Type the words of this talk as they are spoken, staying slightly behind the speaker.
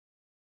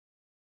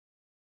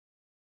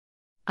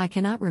I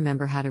cannot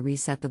remember how to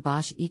reset the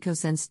Bosch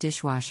ecosense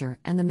dishwasher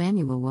and the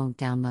manual won't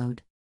download.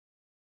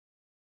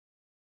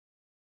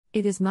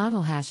 It is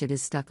model hash. It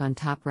is stuck on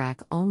top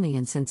rack only,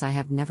 and since I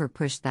have never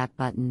pushed that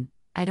button,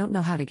 I don't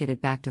know how to get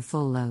it back to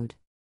full load.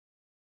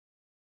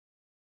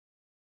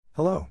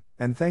 Hello,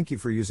 and thank you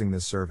for using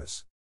this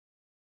service.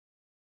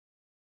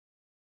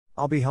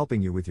 I'll be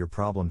helping you with your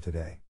problem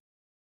today.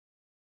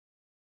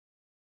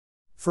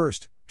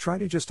 First, try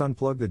to just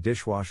unplug the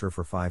dishwasher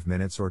for 5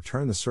 minutes or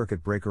turn the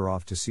circuit breaker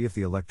off to see if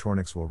the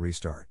electronics will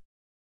restart.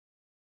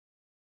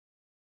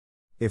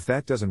 If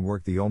that doesn't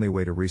work, the only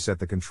way to reset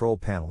the control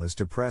panel is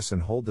to press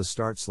and hold the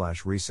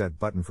Start/Reset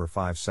button for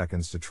 5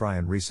 seconds to try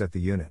and reset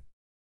the unit.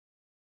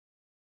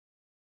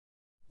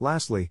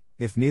 Lastly,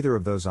 if neither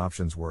of those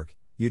options work,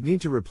 you'd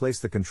need to replace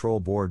the control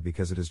board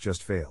because it has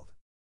just failed.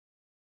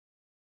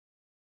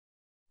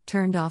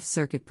 Turned off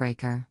circuit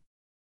breaker.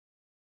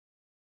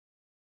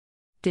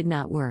 Did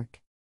not work.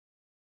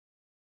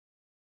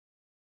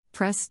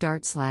 Press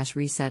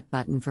Start/Reset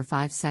button for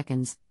 5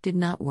 seconds, did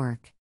not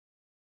work.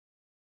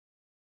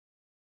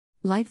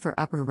 Light for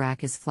upper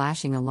rack is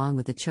flashing along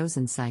with the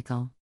chosen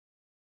cycle.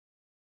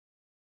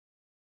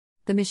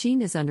 The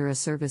machine is under a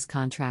service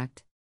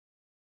contract.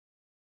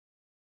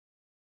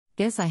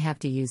 Guess I have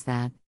to use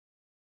that.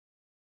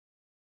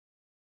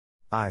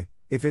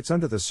 If it's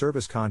under the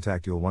service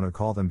contract, you'll want to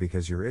call them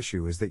because your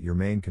issue is that your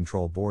main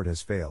control board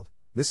has failed.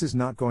 This is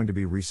not going to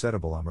be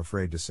resettable, I'm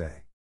afraid to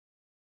say.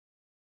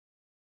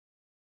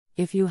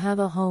 If you have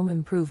a home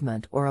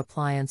improvement or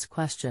appliance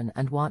question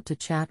and want to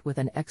chat with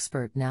an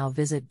expert now,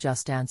 visit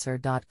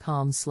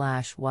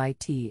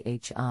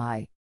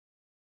justanswer.com/ythi.